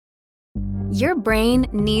Your brain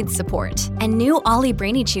needs support, and new Ollie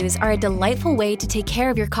Brainy Chews are a delightful way to take care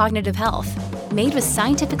of your cognitive health. Made with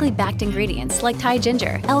scientifically backed ingredients like Thai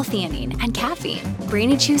ginger, L-theanine, and caffeine,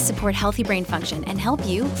 Brainy Chews support healthy brain function and help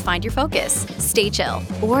you find your focus, stay chill,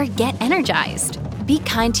 or get energized. Be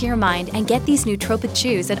kind to your mind and get these nootropic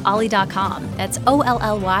chews at ollie.com. That's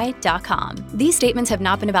OLLY.com. These statements have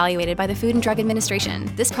not been evaluated by the Food and Drug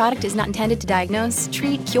Administration. This product is not intended to diagnose,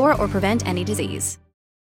 treat, cure, or prevent any disease.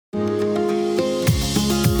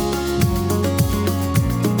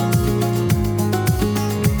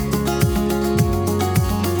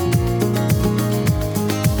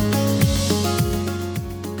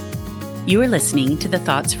 You are listening to the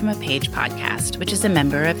Thoughts from a Page podcast, which is a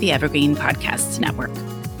member of the Evergreen Podcasts Network.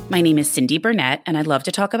 My name is Cindy Burnett, and I love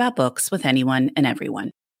to talk about books with anyone and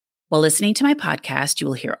everyone. While listening to my podcast, you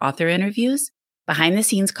will hear author interviews,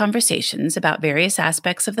 behind-the-scenes conversations about various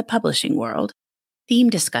aspects of the publishing world, theme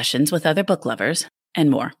discussions with other book lovers, and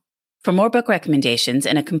more. For more book recommendations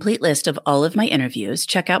and a complete list of all of my interviews,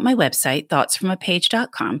 check out my website,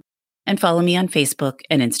 thoughtsfromapage.com, and follow me on Facebook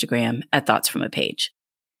and Instagram at Thoughts From a Page.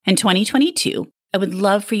 In 2022, I would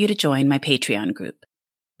love for you to join my Patreon group.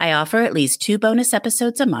 I offer at least 2 bonus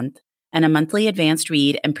episodes a month and a monthly advanced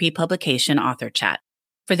read and pre-publication author chat.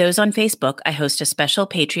 For those on Facebook, I host a special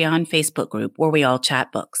Patreon Facebook group where we all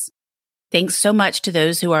chat books. Thanks so much to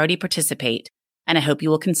those who already participate, and I hope you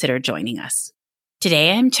will consider joining us. Today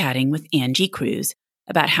I am chatting with Angie Cruz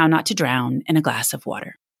about How Not to Drown in a Glass of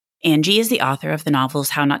Water. Angie is the author of the novels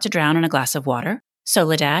How Not to Drown in a Glass of Water,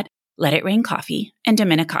 Soledad, Let It Rain Coffee, and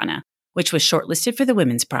Dominicana, which was shortlisted for the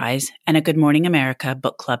Women's Prize and a Good Morning America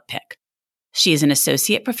book club pick. She is an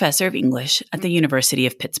associate professor of English at the University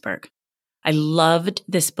of Pittsburgh. I loved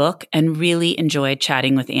this book and really enjoyed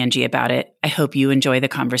chatting with Angie about it. I hope you enjoy the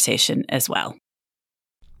conversation as well.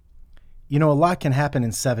 You know, a lot can happen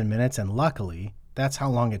in 7 minutes, and luckily, that's how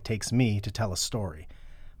long it takes me to tell a story.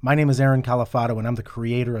 My name is Aaron Califato, and I'm the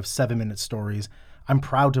creator of 7-Minute Stories. I'm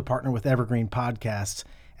proud to partner with Evergreen Podcasts,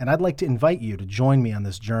 and I'd like to invite you to join me on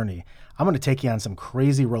this journey. I'm going to take you on some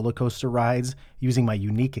crazy roller coaster rides using my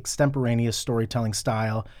unique extemporaneous storytelling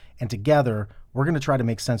style, and together, we're going to try to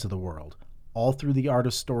make sense of the world, all through the art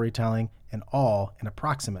of storytelling, and all in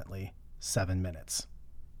approximately 7 minutes.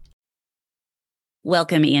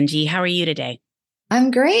 Welcome, Angie. How are you today? I'm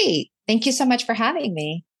great. Thank you so much for having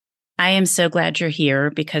me. I am so glad you're here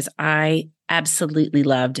because I absolutely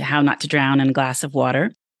loved How Not to Drown in a Glass of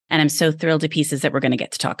Water. And I'm so thrilled to pieces that we're going to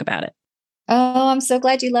get to talk about it. Oh, I'm so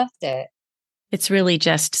glad you loved it. It's really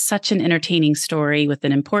just such an entertaining story with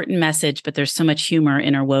an important message, but there's so much humor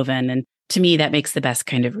interwoven. And to me, that makes the best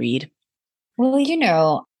kind of read. Well, you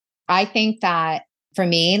know, I think that for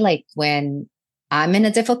me, like when I'm in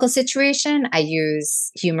a difficult situation, I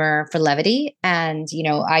use humor for levity. And, you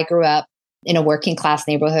know, I grew up in a working class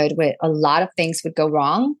neighborhood where a lot of things would go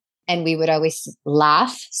wrong. And we would always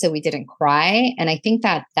laugh so we didn't cry. And I think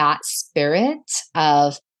that that spirit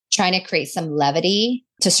of trying to create some levity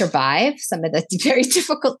to survive some of the very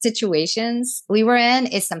difficult situations we were in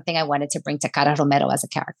is something I wanted to bring to Cara Romero as a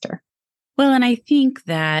character. Well, and I think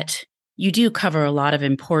that you do cover a lot of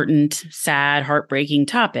important, sad, heartbreaking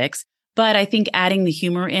topics. But I think adding the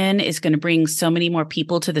humor in is going to bring so many more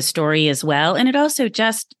people to the story as well. And it also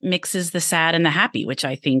just mixes the sad and the happy, which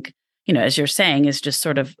I think, you know, as you're saying, is just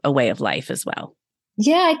sort of a way of life as well.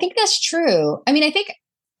 Yeah, I think that's true. I mean, I think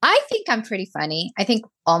I'm pretty funny. I think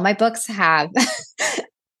all my books have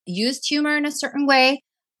used humor in a certain way.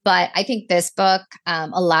 But I think this book, a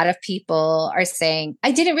lot of people are saying,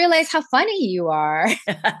 I didn't realize how funny you are.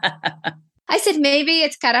 I said, maybe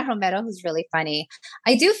it's Cara Romero who's really funny.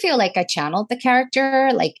 I do feel like I channeled the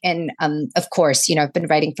character. And of course, you know, I've been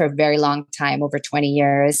writing for a very long time, over 20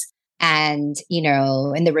 years. And, you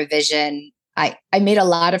know, in the revision, I made a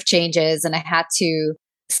lot of changes and I had to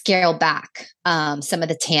scale back some of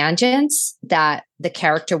the tangents that the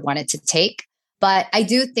character wanted to take. But I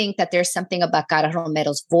do think that there's something about Cara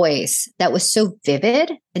Romero's voice that was so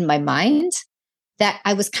vivid in my mind that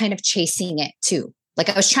I was kind of chasing it too. Like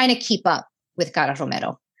I was trying to keep up with Cara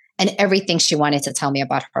Romero and everything she wanted to tell me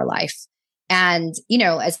about her life. And, you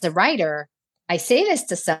know, as the writer, I say this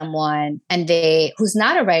to someone and who's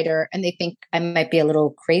not a writer and they think I might be a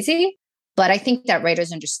little crazy, but I think that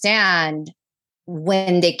writers understand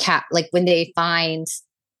when they find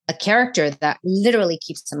a character that literally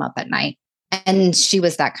keeps them up at night. And she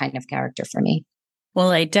was that kind of character for me.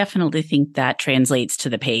 Well, I definitely think that translates to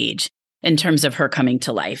the page in terms of her coming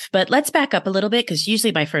to life. But let's back up a little bit because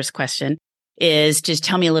usually my first question is just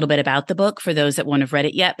tell me a little bit about the book for those that won't have read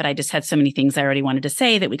it yet. But I just had so many things I already wanted to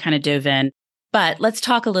say that we kind of dove in. But let's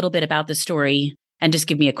talk a little bit about the story and just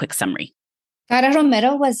give me a quick summary. Cara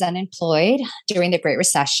Romero was unemployed during the Great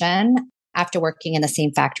Recession after working in the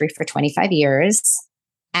same factory for 25 years.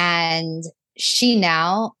 And she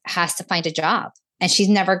now has to find a job. And she's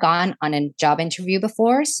never gone on a job interview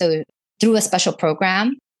before. So through a special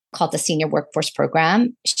program called the Senior Workforce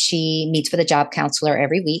Program, she meets with a job counselor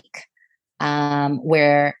every week,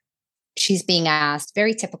 where she's being asked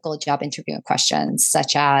very typical job interview questions,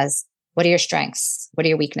 such as, what are your strengths? What are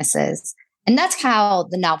your weaknesses? And that's how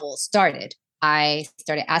the novel started. I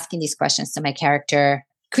started asking these questions to my character,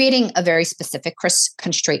 creating a very specific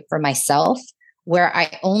constraint for myself, where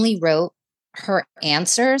I only wrote her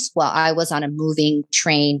answers while I was on a moving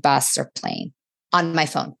train, bus, or plane on my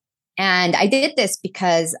phone. And I did this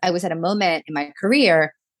because I was at a moment in my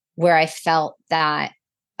career where I felt that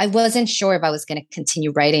I wasn't sure if I was going to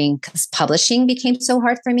continue writing because publishing became so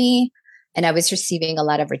hard for me and I was receiving a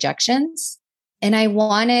lot of rejections. And I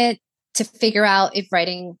wanted to figure out if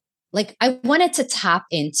writing, I wanted to tap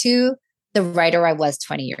into the writer I was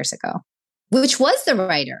 20 years ago, which was the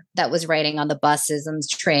writer that was writing on the buses and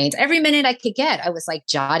trains. Every minute I could get, I was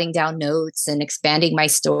jotting down notes and expanding my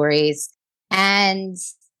stories. And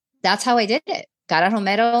that's how I did it. Cara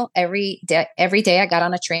Romero, every day I got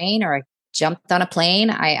on a train or I jumped on a plane,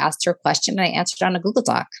 I asked her a question and I answered on a Google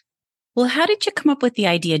Doc. Well, how did you come up with the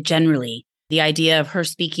idea generally? The idea of her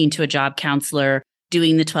speaking to a job counselor,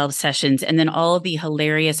 doing the 12 sessions, and then all of the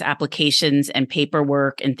hilarious applications and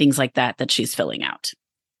paperwork and things like that she's filling out?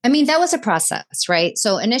 I mean, that was a process, right?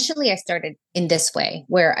 So initially I started in this way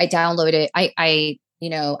where I downloaded, I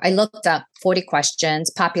looked up 40 questions,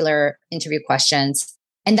 popular interview questions.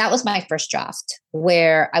 And that was my first draft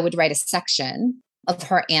where I would write a section of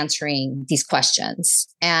her answering these questions.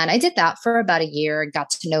 And I did that for about a year and got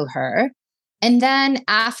to know her. And then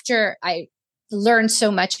after I learned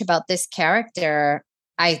so much about this character,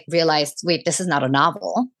 I realized, wait, this is not a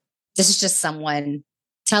novel. This is just someone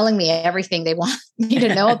telling me everything they want me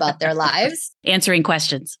to know about their lives. Answering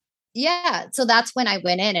questions. Yeah. So that's when I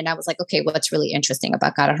went in and I was like, okay, what's really interesting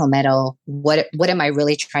about Cara Romero? What am I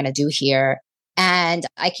really trying to do here? And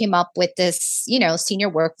I came up with this, senior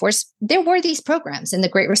workforce. There were these programs in the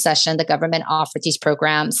Great Recession. The government offered these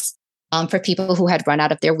programs for people who had run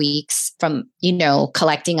out of their weeks from,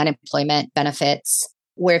 collecting unemployment benefits,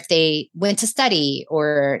 where if they went to study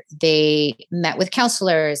or they met with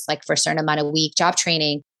counselors, for a certain amount of week job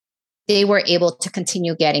training, they were able to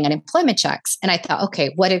continue getting unemployment checks. And I thought,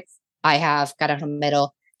 okay, what if I have Cara Romero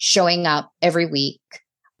showing up every week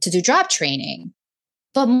to do job training?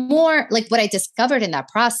 But more what I discovered in that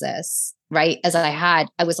process, right? As I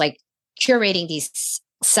was curating these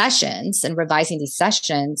sessions and revising these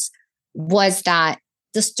sessions, was that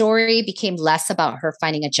the story became less about her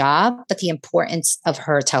finding a job, but the importance of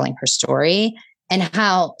her telling her story and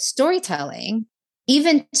how storytelling,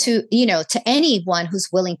 even to anyone who's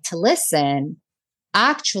willing to listen,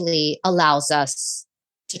 actually allows us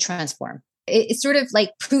to transform. It sort of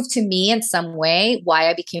proved to me in some way why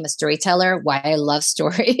I became a storyteller, why I love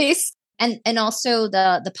stories, and also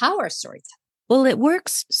the power of storytelling. Well, it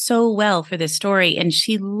works so well for this story. And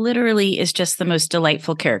she literally is just the most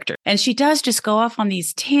delightful character. And she does just go off on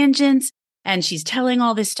these tangents and she's telling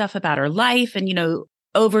all this stuff about her life. And,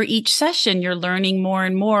 over each session, you're learning more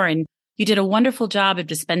and more. And you did a wonderful job of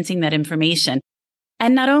dispensing that information.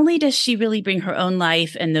 And not only does she really bring her own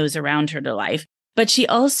life and those around her to life, but she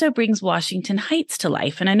also brings Washington Heights to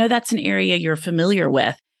life. And I know that's an area you're familiar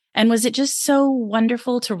with. And was it just so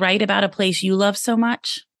wonderful to write about a place you love so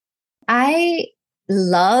much? I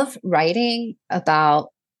love writing about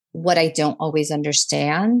what I don't always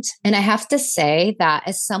understand. And I have to say that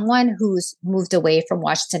as someone who's moved away from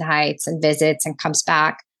Washington Heights and visits and comes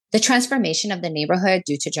back, the transformation of the neighborhood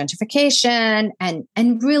due to gentrification and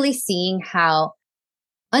really seeing how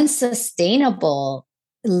unsustainable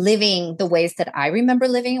living the ways that I remember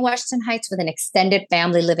living in Washington Heights with an extended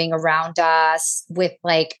family living around us with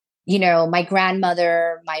my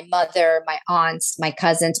grandmother, my mother, my aunts, my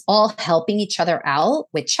cousins, all helping each other out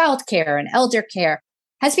with childcare and elder care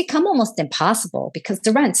has become almost impossible because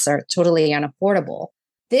the rents are totally unaffordable.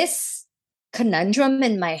 This conundrum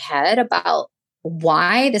in my head about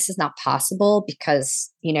why this is not possible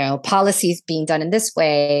because, policies being done in this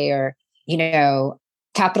way or,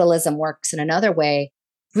 capitalism works in another way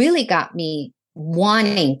really got me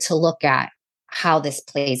wanting to look at how this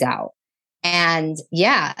plays out. And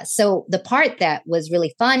so the part that was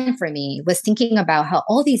really fun for me was thinking about how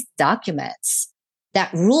all these documents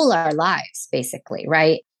that rule our lives, basically,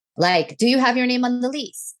 right? Do you have your name on the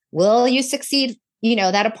lease? Will you succeed,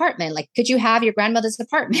 that apartment? Could you have your grandmother's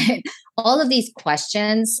apartment? All of these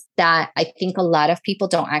questions that I think a lot of people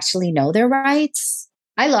don't actually know their rights.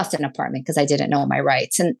 I lost an apartment because I didn't know my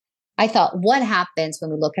rights. And I thought, what happens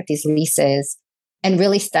when we look at these leases and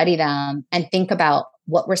really study them and think about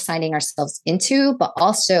what we're signing ourselves into, but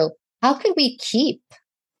also how can we keep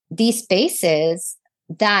these spaces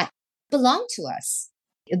that belong to us?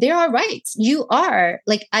 There are rights. You are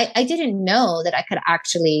like, I didn't know that I could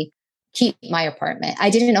actually keep my apartment. I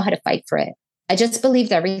didn't know how to fight for it. I just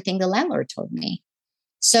believed everything the landlord told me.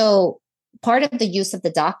 So part of the use of the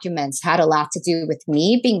documents had a lot to do with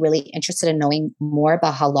me being really interested in knowing more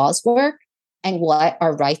about how laws work and what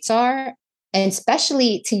our rights are, and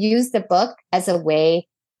especially to use the book as a way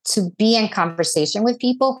to be in conversation with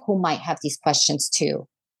people who might have these questions too,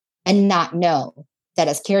 and not know that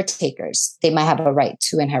as caretakers, they might have a right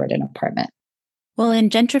to inherit an apartment. Well, and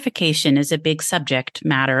gentrification is a big subject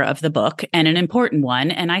matter of the book and an important one.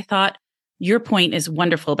 And I thought your point is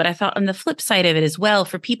wonderful, but I thought on the flip side of it as well,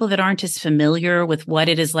 for people that aren't as familiar with what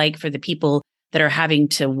it is like for the people that are having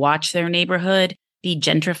to watch their neighborhood be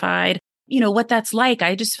gentrified, what that's like.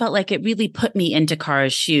 I just felt like it really put me into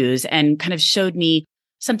Kara's shoes and kind of showed me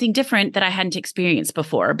something different that I hadn't experienced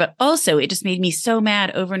before. But also it just made me so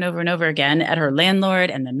mad over and over and over again at her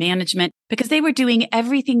landlord and the management, because they were doing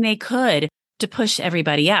everything they could to push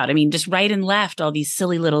everybody out. I mean, just right and left, all these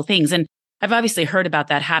silly little things. And I've obviously heard about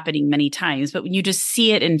that happening many times, but when you just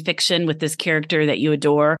see it in fiction with this character that you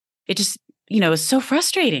adore, it just, is so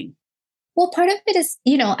frustrating. Well, part of it is,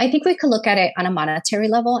 I think we could look at it on a monetary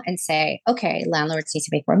level and say, okay, landlords need to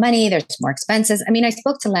make more money. There's more expenses. I mean, I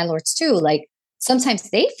spoke to landlords too. Like sometimes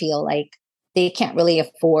they feel like they can't really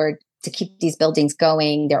afford to keep these buildings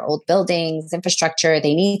going. They're old buildings, infrastructure.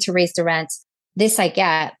 They need to raise the rents. This I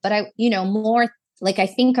get, but more like I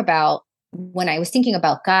think about when I was thinking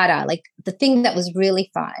about Cara, like the thing that was really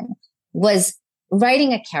fun was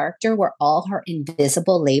writing a character where all her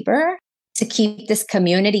invisible labor to keep this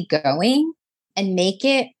community going and make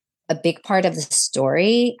it a big part of the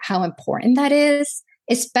story, how important that is,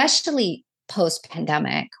 especially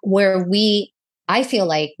post-pandemic, where I feel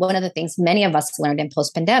like one of the things many of us learned in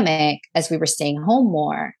post-pandemic as we were staying home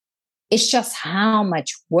more is just how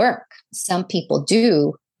much work some people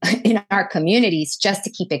do in our communities just to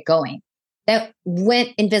keep it going that went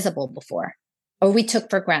invisible before or we took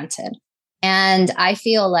for granted. And I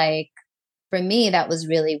feel like for me, that was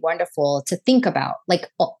really wonderful to think about, like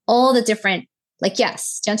all the different, like,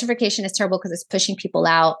 yes, gentrification is terrible because it's pushing people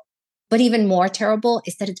out, but even more terrible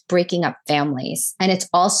is that it's breaking up families. And it's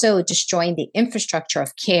also destroying the infrastructure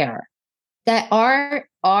of care that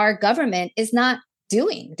our government is not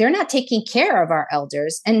doing. They're not taking care of our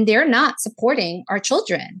elders and they're not supporting our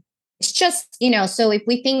children. It's just, so if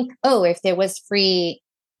we think, if there was free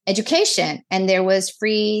education and there was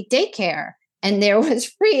free daycare and there was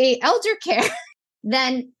free elder care,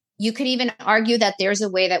 then you could even argue that there's a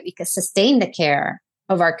way that we could sustain the care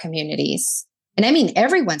of our communities. And I mean,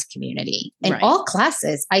 everyone's community in all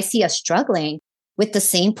classes, I see us struggling with the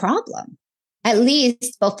same problem. At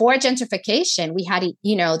least before gentrification, we had,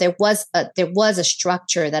 there was a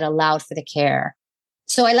structure that allowed for the care.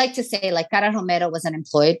 So I like to say, like, Cara Romero wasn't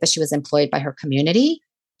employed, but she was employed by her community.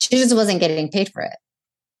 She just wasn't getting paid for it.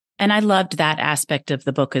 And I loved that aspect of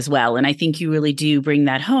the book as well. And I think you really do bring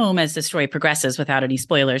that home as the story progresses without any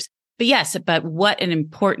spoilers. But yes, but what an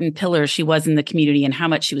important pillar she was in the community and how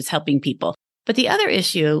much she was helping people. But the other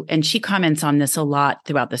issue, and she comments on this a lot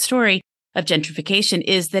throughout the story of gentrification,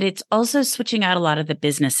 is that it's also switching out a lot of the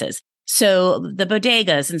businesses. So the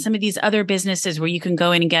bodegas and some of these other businesses where you can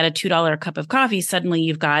go in and get a $2 cup of coffee, suddenly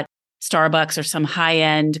you've got Starbucks or some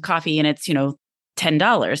high-end coffee and it's,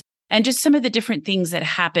 $10. And just some of the different things that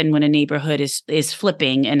happen when a neighborhood is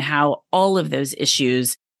flipping and how all of those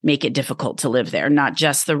issues make it difficult to live there, not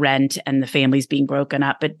just the rent and the families being broken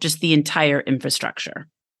up, but just the entire infrastructure.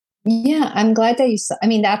 Yeah, I'm glad that you saw. I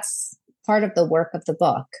mean, that's part of the work of the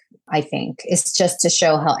book, I think. It's just to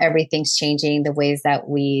show how everything's changing, the ways that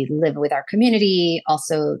we live with our community,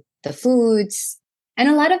 also the foods. And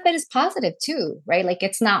a lot of it is positive too, right? Like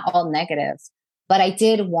it's not all negative. But I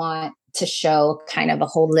did want to show kind of a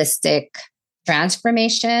holistic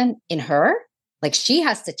transformation in her. Like she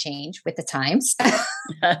has to change with the times,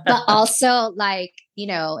 but also like,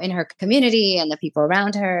 in her community and the people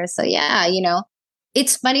around her. So yeah,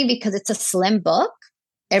 it's funny because it's a slim book.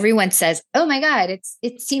 Everyone says, oh my God,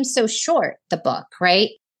 it seems so short, the book, right?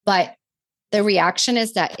 But the reaction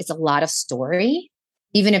is that it's a lot of story.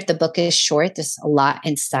 Even if the book is short, there's a lot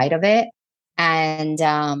inside of it. And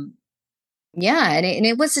and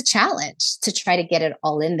it was a challenge to try to get it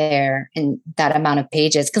all in there in that amount of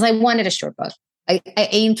pages because I wanted a short book. I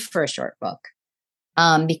aimed for a short book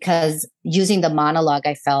because using the monologue,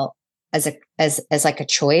 I felt as like a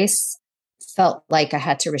choice felt like I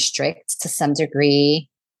had to restrict to some degree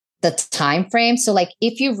the time frame. So like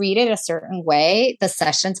if you read it a certain way, the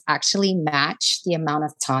sessions actually match the amount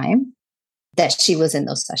of time that she was in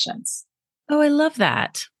those sessions. Oh, I love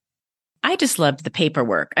that. I just loved the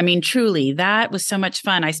paperwork. I mean, truly, that was so much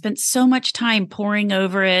fun. I spent so much time poring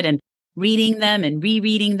over it and reading them and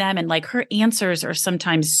rereading them. And like her answers are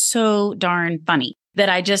sometimes so darn funny that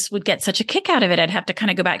I just would get such a kick out of it. I'd have to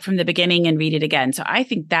kind of go back from the beginning and read it again. So I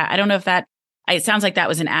think that, I don't know if that, it sounds like that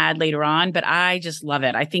was an ad later on, but I just love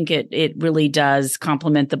it. I think it really does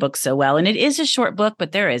complement the book so well. And it is a short book,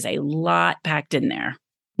 but there is a lot packed in there.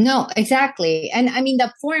 No, exactly. And I mean,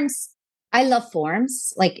 the forms, I love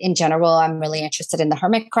forms. Like in general, I'm really interested in the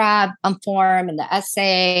hermit crab form and the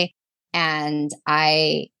essay. And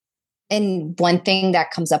one thing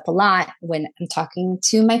that comes up a lot when I'm talking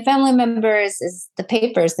to my family members is the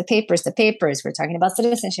papers. We're talking about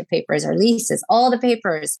citizenship papers or leases, all the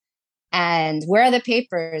papers. And where are the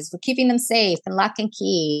papers? We're keeping them safe and lock and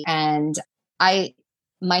key. And I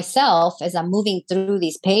myself, as I'm moving through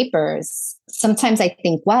these papers, sometimes I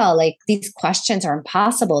think, wow, like these questions are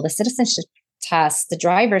impossible. The citizenship test, the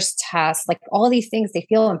driver's test, like all these things, they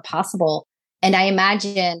feel impossible. And I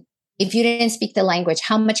imagine if you didn't speak the language,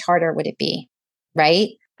 how much harder would it be? Right?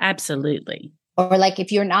 Absolutely. Or like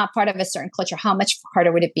if you're not part of a certain culture, how much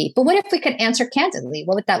harder would it be? But what if we could answer candidly?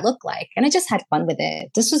 What would that look like? And I just had fun with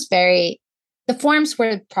it. The forms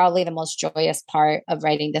were probably the most joyous part of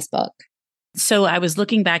writing this book. So I was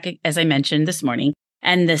looking back, as I mentioned this morning,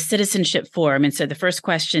 and the citizenship form. And so the first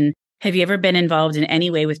question, have you ever been involved in any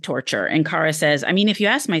way with torture? And Cara says, I mean, if you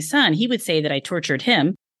ask my son, he would say that I tortured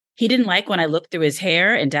him. He didn't like when I looked through his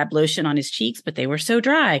hair and dabbed lotion on his cheeks, but they were so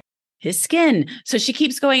dry. His skin. So she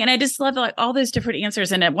keeps going. And I just love like all those different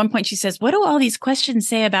answers. And at one point she says, what do all these questions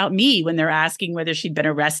say about me when they're asking whether she'd been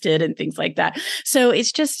arrested and things like that? So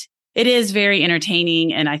it is very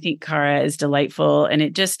entertaining. And I think Cara is delightful. And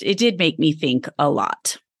it did make me think a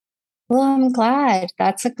lot. Well, I'm glad.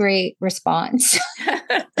 That's a great response.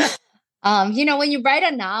 When you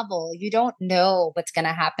write a novel, you don't know what's going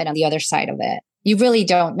to happen on the other side of it. You really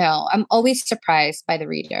don't know. I'm always surprised by the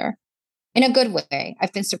reader. In a good way.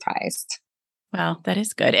 I've been surprised. Well, that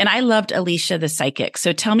is good. And I loved Alicia the Psychic.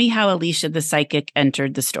 So tell me how Alicia the Psychic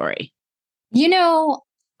entered the story.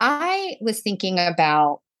 I was thinking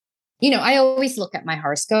about, I always look at my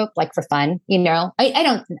horoscope, like for fun, I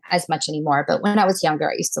don't as much anymore, but when I was younger,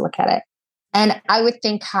 I used to look at it. And I would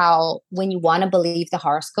think how when you want to believe the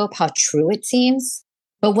horoscope, how true it seems.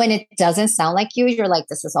 But when it doesn't sound like you're like,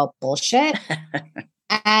 this is all bullshit.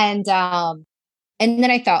 And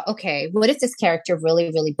then I thought, okay, what if this character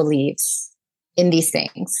really, really believes in these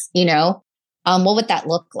things? What would that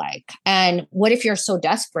look like? And what if you're so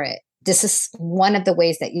desperate? This is one of the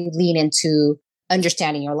ways that you lean into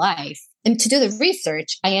understanding your life. And to do the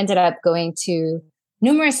research, I ended up going to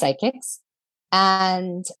numerous psychics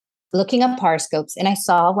and looking up horoscopes. And I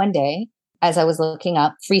saw one day, as I was looking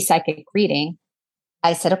up free psychic reading,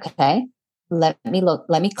 I said, okay, let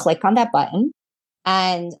me click on that button.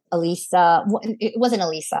 And Elisa, it wasn't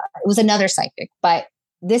Elisa, it was another psychic, but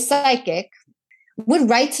this psychic would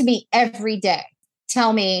write to me every day,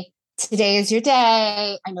 tell me, today is your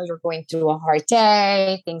day. I know you're going through a hard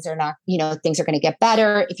day. Things are not, things are going to get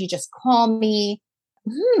better. If you just call me,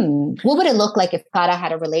 what would it look like if Cara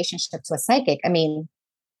had a relationship to a psychic? I mean,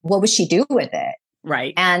 what would she do with it?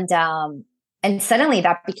 Right. And suddenly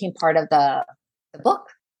that became part of the book.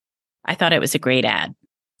 I thought it was a great ad.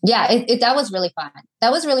 Yeah, that was really fun.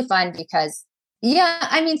 That was really fun because,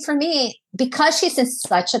 for me, because she's in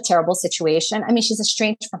such a terrible situation, she's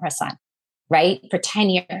estranged from her son, right? For 10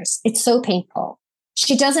 years. It's so painful.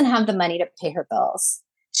 She doesn't have the money to pay her bills.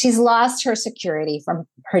 She's lost her security from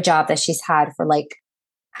her job that she's had for like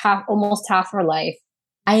almost half her life.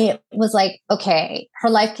 I was like, okay, her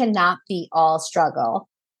life cannot be all struggle.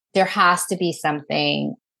 There has to be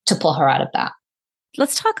something to pull her out of that.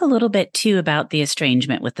 Let's talk a little bit, too, about the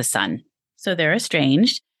estrangement with the son. So they're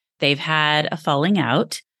estranged. They've had a falling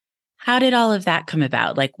out. How did all of that come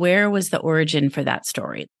about? Like, where was the origin for that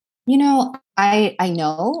story? I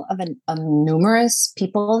know of numerous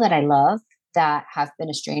people that I love that have been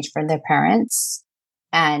estranged from their parents.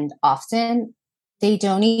 And often they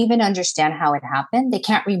don't even understand how it happened. They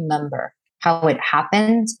can't remember how it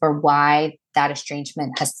happened or why that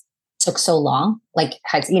estrangement took so long. Like,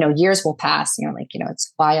 years will pass.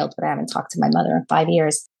 It's wild, but I haven't talked to my mother in 5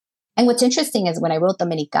 years. And what's interesting is when I wrote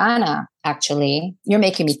Dominicana, actually, you're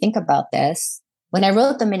making me think about this. When I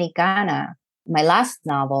wrote Dominicana, my last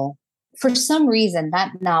novel, for some reason,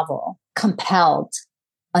 that novel compelled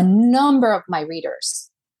a number of my readers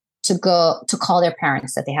to call their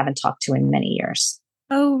parents that they haven't talked to in many years.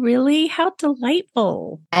 Oh, really? How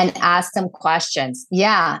delightful. And ask them questions.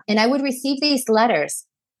 Yeah. And I would receive these letters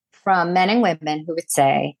from men and women who would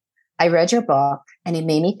say, I read your book and it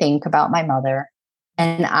made me think about my mother.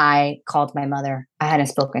 And I called my mother. I hadn't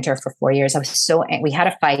spoken to her for 4 years. We had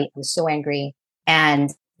a fight. I was so angry. And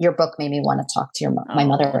your book made me want to talk to my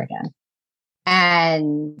mother again.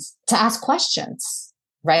 And to ask questions,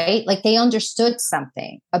 right? Like they understood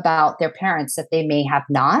something about their parents that they may have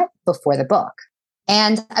not before the book.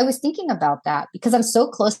 And I was thinking about that because I'm so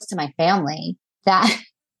close to my family that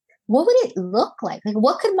what would it look like? Like,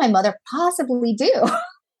 what could my mother possibly do?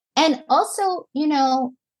 And also,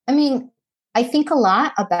 I think a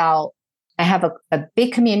lot about, I have a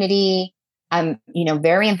big community. I'm,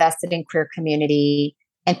 very invested in queer community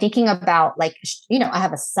and thinking about I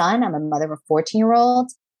have a son, I'm a mother of a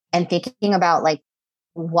 14-year-old and thinking about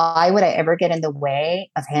why would I ever get in the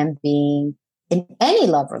way of him being in any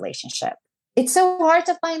love relationship? It's so hard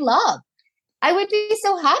to find love. I would be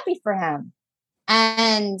so happy for him.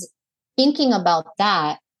 And thinking about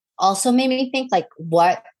that also made me think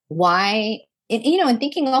and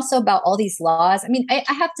thinking also about all these laws. I mean, I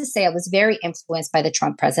have to say I was very influenced by the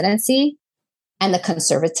Trump presidency and the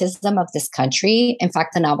conservatism of this country. In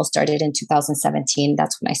fact, the novel started in 2017.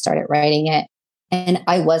 That's when I started writing it. And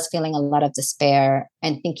I was feeling a lot of despair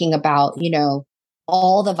and thinking about,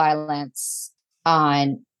 all the violence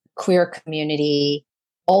on queer community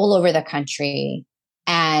all over the country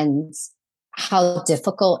and how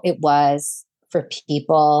difficult it was for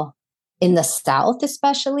people in the South,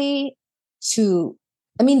 especially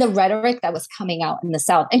the rhetoric that was coming out in the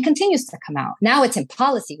South and continues to come out. Now it's in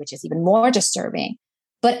policy, which is even more disturbing.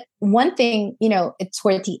 But one thing,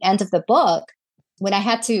 toward the end of the book, when I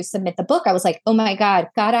had to submit the book, I was like, oh my God,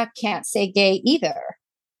 Cara can't say gay either.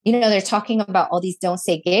 They're talking about all these don't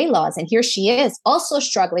say gay laws. And here she is also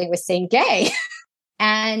struggling with saying gay.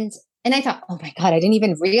 and I thought, oh my God, I didn't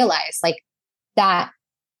even realize that.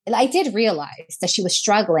 I did realize that she was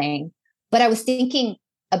struggling, but I was thinking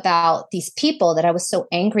about these people that I was so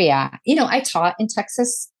angry at. I taught in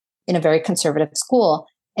Texas in a very conservative school,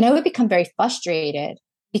 and I would become very frustrated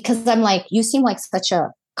because I'm like, you seem like such a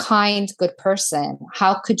kind, good person.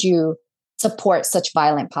 How could you support such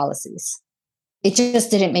violent policies? It just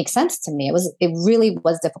didn't make sense to me. It really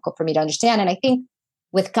was difficult for me to understand. And I think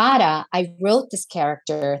with Cara, I wrote this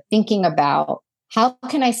character thinking about how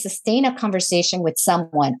can I sustain a conversation with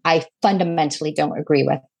someone I fundamentally don't agree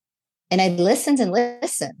with? And I listened and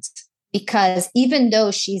listened because even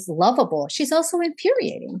though she's lovable, she's also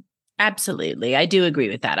infuriating. Absolutely. I do agree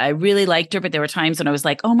with that. I really liked her, but there were times when I was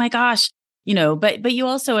like, oh my gosh, but you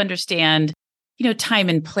also understand, time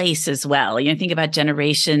and place as well. Think about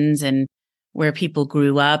generations and where people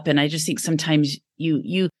grew up. And I just think sometimes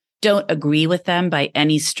you don't agree with them by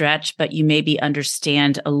any stretch, but you maybe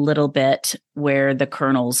understand a little bit where the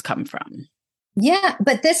kernels come from. Yeah,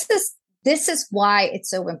 but this is why it's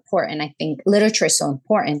so important. I think literature is so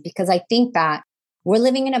important because I think that we're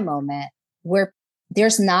living in a moment where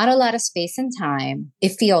there's not a lot of space and time,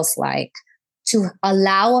 it feels like, to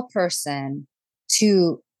allow a person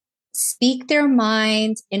to speak their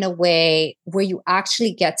mind in a way where you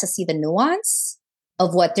actually get to see the nuance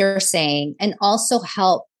of what they're saying and also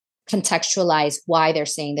help contextualize why they're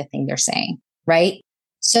saying the thing they're saying, right?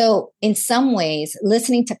 So in some ways,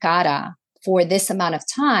 listening to Cara for this amount of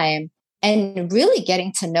time and really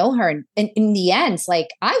getting to know her. And in the end,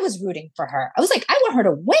 I was rooting for her. I was like, I want her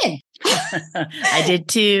to win. I did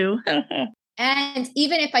too. And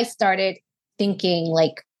even if I started thinking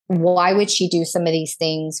why would she do some of these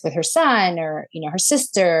things with her son or, her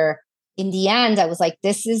sister? In the end, I was like,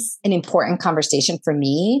 this is an important conversation for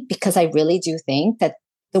me because I really do think that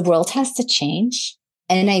the world has to change.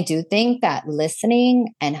 And I do think that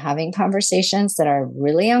listening and having conversations that are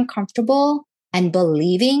really uncomfortable and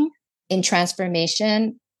believing in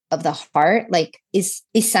transformation of the heart, is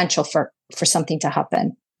essential for something to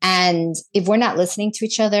happen. And if we're not listening to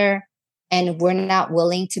each other and we're not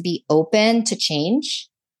willing to be open to change,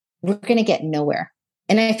 we're going to get nowhere.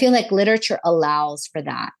 And I feel like literature allows for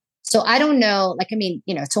that. So I don't know,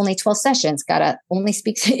 it's only 12 sessions. Cara only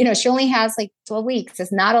speaks, she only has 12 weeks.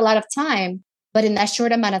 It's not a lot of time, but in that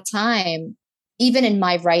short amount of time, even in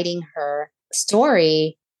my writing her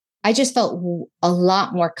story, I just felt a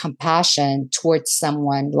lot more compassion towards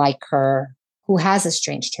someone like her who has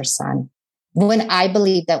estranged her son. When I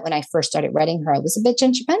believe that when I first started writing her, I was a bit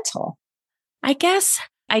judgmental. I guess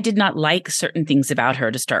I did not like certain things about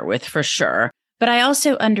her to start with, for sure. But I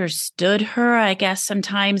also understood her, I guess,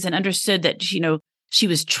 sometimes and understood that, she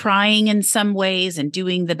was trying in some ways and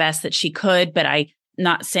doing the best that she could. But I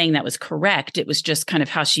not saying that was correct. It was just kind of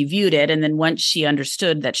how she viewed it. And then once she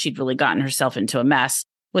understood that she'd really gotten herself into a mess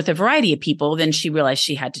with a variety of people, then she realized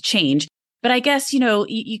she had to change. But I guess,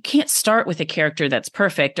 you can't start with a character that's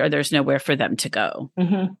perfect or there's nowhere for them to go.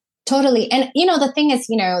 Mm-hmm. Totally. And, the thing is,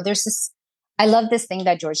 there's this, I love this thing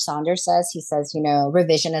that George Saunders says. He says,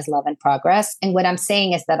 revision is love in progress. And what I'm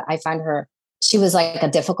saying is that I find she was like a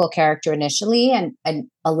difficult character initially and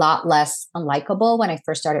a lot less unlikable when I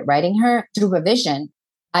first started writing her. Through revision,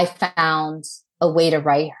 I found a way to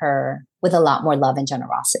write her with a lot more love and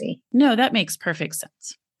generosity. No, that makes perfect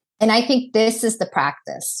sense. And I think this is the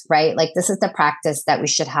practice, right? Like this is the practice that we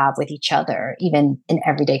should have with each other, even in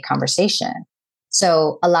everyday conversation.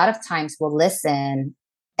 So a lot of times we'll listen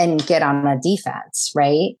and get on a defense,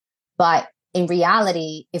 right? But in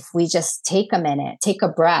reality, if we just take a minute, take a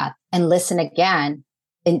breath and listen again,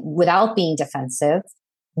 and without being defensive,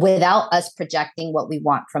 without us projecting what we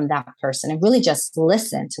want from that person and really just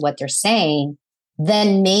listen to what they're saying,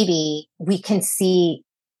 then maybe we can see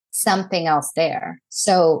something else there.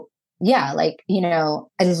 So yeah,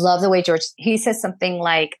 I love the way he says something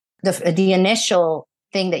like the initial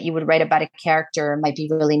thing that you would write about a character might be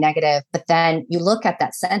really negative, but then you look at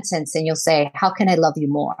that sentence and you'll say, how can I love you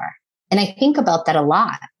more? And I think about that a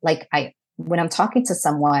lot. Like when I'm talking to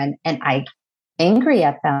someone and I'm angry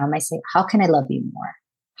at them, I say, how can I love you more?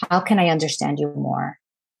 How can I understand you more?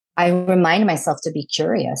 I remind myself to be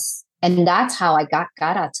curious. And that's how I got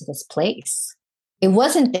out to this place. It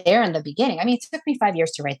wasn't there in the beginning. I mean, it took me 5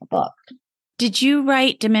 years to write the book. Did you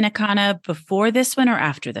write Dominicana before this one or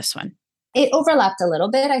after this one? It overlapped a little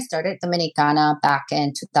bit. I started Dominicana back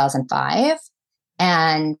in 2005.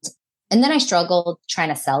 And then I struggled trying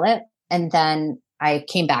to sell it. And then I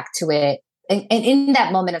came back to it. And in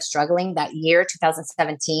that moment of struggling, that year,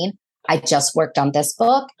 2017, I just worked on this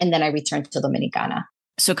book. And then I returned to Dominicana.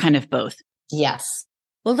 So kind of both. Yes.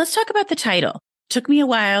 Well, let's talk about the title. Took me a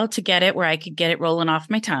while to get it where I could get it rolling off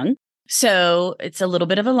my tongue. So it's a little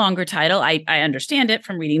bit of a longer title. I understand it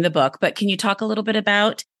from reading the book, but can you talk a little bit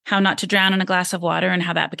about How Not to Drown in a Glass of Water and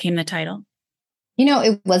how that became the title?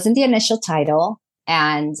 It wasn't the initial title.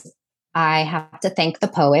 And I have to thank the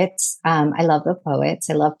poets. I love the poets.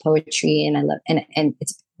 I love poetry and and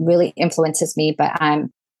it really influences me. But I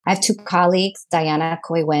have two colleagues, Diana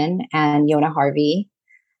Coy-Wynn and Yona Harvey.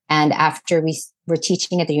 And after we were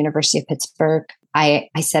teaching at the University of Pittsburgh, I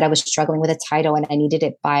said I was struggling with a title and I needed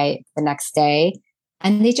it by the next day.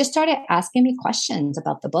 And they just started asking me questions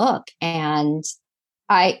about the book. And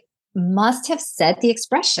I must have said the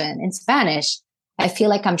expression in Spanish, I feel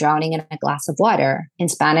like I'm drowning in a glass of water. In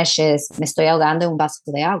Spanish is me estoy ahogando en un vaso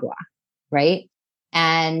de agua, right?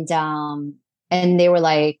 And they were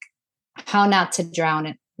like, how not to drown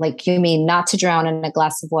it? Like, you mean not to drown in a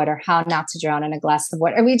glass of water? How not to drown in a glass of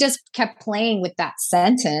water? And we just kept playing with that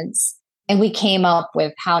sentence. And we came up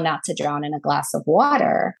with how not to drown in a glass of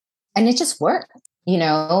water. And it just worked.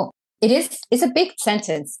 It's a big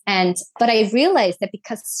sentence. But I realized that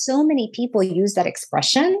because so many people use that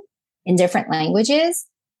expression in different languages,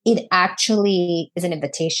 it actually is an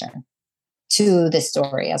invitation to the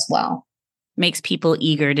story as well. Makes people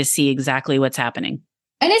eager to see exactly what's happening.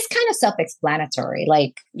 And it's kind of self-explanatory.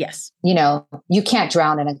 Like, yes, you can't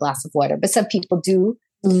drown in a glass of water, but some people do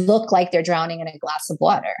look like they're drowning in a glass of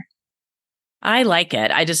water. I like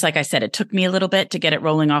it. Like I said, it took me a little bit to get it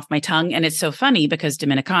rolling off my tongue. And it's so funny because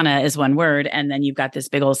Dominicana is one word and then you've got this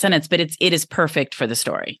big old sentence, but it is perfect for the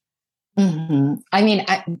story. Mm-hmm. I mean,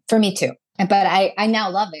 for me too. But I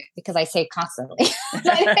now love it because I say it constantly.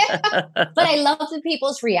 But I love the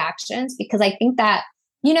people's reactions because I think that,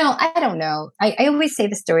 I don't know. I always say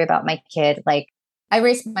the story about my kid. Like, I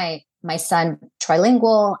raised my son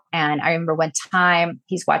trilingual. And I remember one time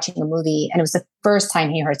he's watching a movie and it was the first time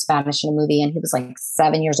he heard Spanish in a movie. And he was like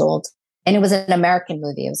 7 years old. And it was an American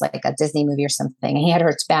movie. It was like a Disney movie or something. And he had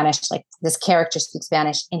heard Spanish, like this character speaks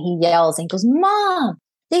Spanish. And he yells and he goes, Mom,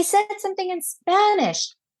 they said something in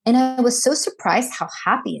Spanish. And I was so surprised how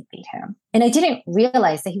happy it made him. And I didn't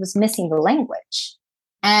realize that he was missing the language.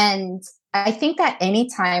 And I think that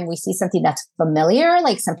anytime we see something that's familiar,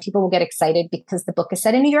 like some people will get excited because the book is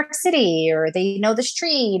set in New York City or they know the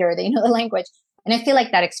street or they know the language. And I feel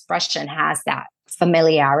like that expression has that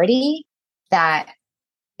familiarity that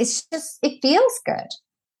it feels good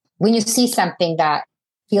when you see something that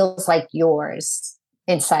feels like yours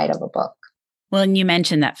inside of a book. Well, and you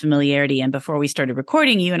mentioned that familiarity. And before we started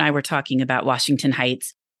recording, you and I were talking about Washington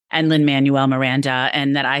Heights and Lin-Manuel Miranda.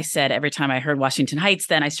 And that I said every time I heard Washington Heights,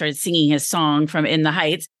 then I started singing his song from In the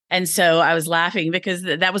Heights. And so I was laughing because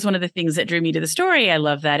that was one of the things that drew me to the story. I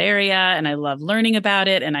love that area and I love learning about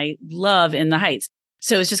it. And I love In the Heights.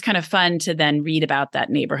 So it's just kind of fun to then read about that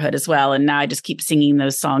neighborhood as well. And now I just keep singing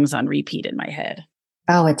those songs on repeat in my head.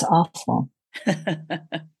 Oh, it's awful.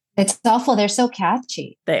 It's awful. They're so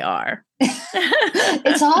catchy. They are.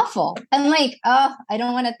 It's awful. And like, oh, I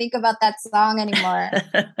don't want to think about that song anymore.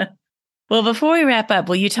 Well, before we wrap up,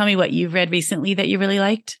 will you tell me what you've read recently that you really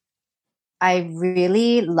liked? I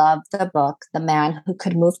really love the book, The Man Who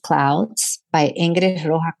Could Move Clouds by Ingrid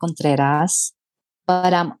Roja Contreras.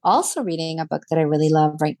 But I'm also reading a book that I really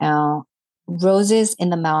love right now, Roses in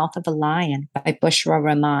the Mouth of a Lion by Bushra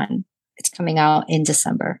Rahman. It's coming out in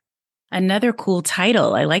December. Another cool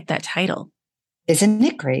title. I like that title. Isn't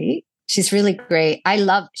it great? She's really great.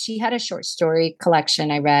 She had a short story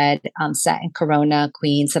collection I read set in Corona,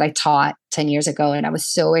 Queens that I taught 10 years ago. And I was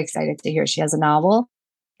so excited to hear she has a novel.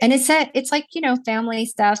 And it's like, family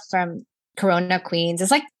stuff from Corona, Queens.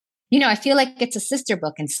 It's like, I feel like it's a sister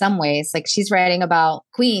book in some ways. Like she's writing about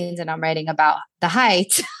Queens and I'm writing about the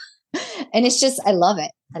Heights. And it's just, I love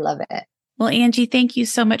it. I love it. Well, Angie, thank you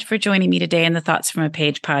so much for joining me today in the Thoughts from a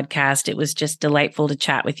Page podcast. It was just delightful to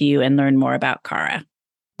chat with you and learn more about Cara.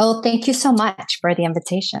 Oh, thank you so much for the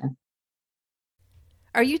invitation.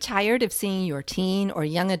 Are you tired of seeing your teen or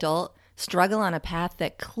young adult struggle on a path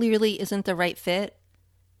that clearly isn't the right fit?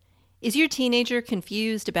 Is your teenager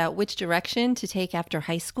confused about which direction to take after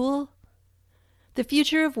high school? The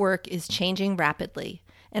future of work is changing rapidly,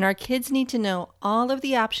 and our kids need to know all of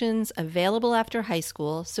the options available after high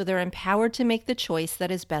school so they're empowered to make the choice that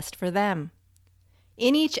is best for them.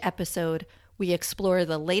 In each episode, we explore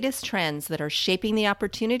the latest trends that are shaping the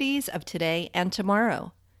opportunities of today and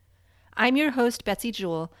tomorrow. I'm your host, Betsy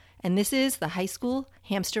Jewell, and this is the High School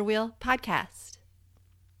Hamster Wheel Podcast.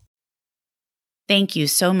 Thank you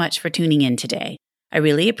so much for tuning in today. I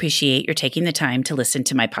really appreciate your taking the time to listen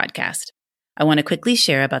to my podcast. I want to quickly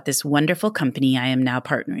share about this wonderful company I am now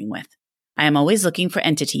partnering with. I am always looking for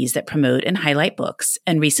entities that promote and highlight books,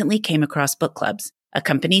 and recently came across Book Clubs, a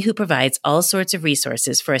company who provides all sorts of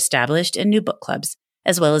resources for established and new book clubs,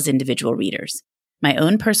 as well as individual readers. My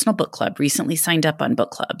own personal book club recently signed up on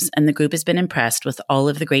Book Clubs, and the group has been impressed with all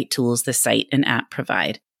of the great tools the site and app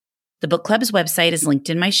provide. The Book Club's website is linked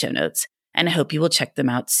in my show notes, and I hope you will check them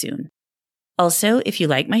out soon. Also, if you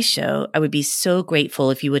like my show, I would be so grateful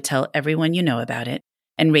if you would tell everyone you know about it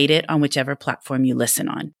and rate it on whichever platform you listen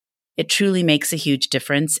on. It truly makes a huge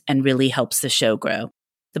difference and really helps the show grow.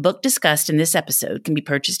 The book discussed in this episode can be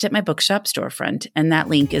purchased at my bookshop storefront, and that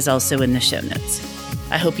link is also in the show notes.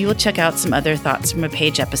 I hope you will check out some other Thoughts from a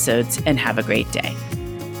Page episodes and have a great day.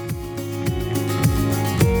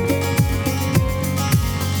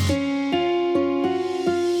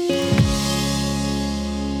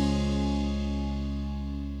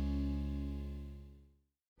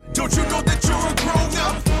 Don't you know that you're a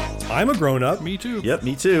grown-up? I'm a grown-up. Me too. Yep,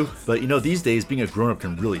 me too. But these days, being a grown-up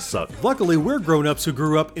can really suck. Luckily, we're grown-ups who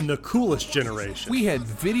grew up in the coolest generation. We had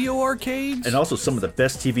video arcades. And also some of the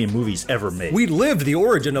best TV and movies ever made. We lived the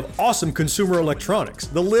origin of awesome consumer electronics.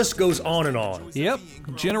 The list goes on and on. Yep,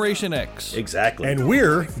 Generation X. Exactly. And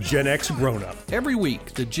we're Gen X grown-up. Every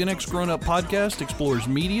week, the Gen X Grown Up podcast explores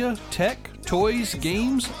media, tech, toys,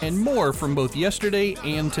 games, and more from both yesterday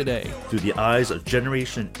and today. Through the eyes of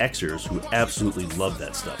Generation Xers who absolutely love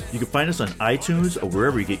that stuff. You can find us on iTunes or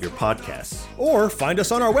wherever you get your podcasts. Or find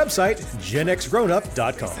us on our website,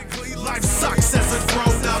 genxgrownup.com. Life sucks as a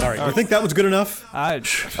grown-up. All right, you think that was good enough? I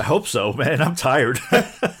hope so, man. I'm tired.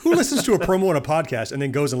 Who listens to a promo on a podcast and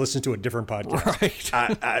then goes and listens to a different podcast?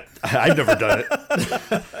 Right. I've never done it.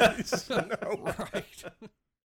 No. Right.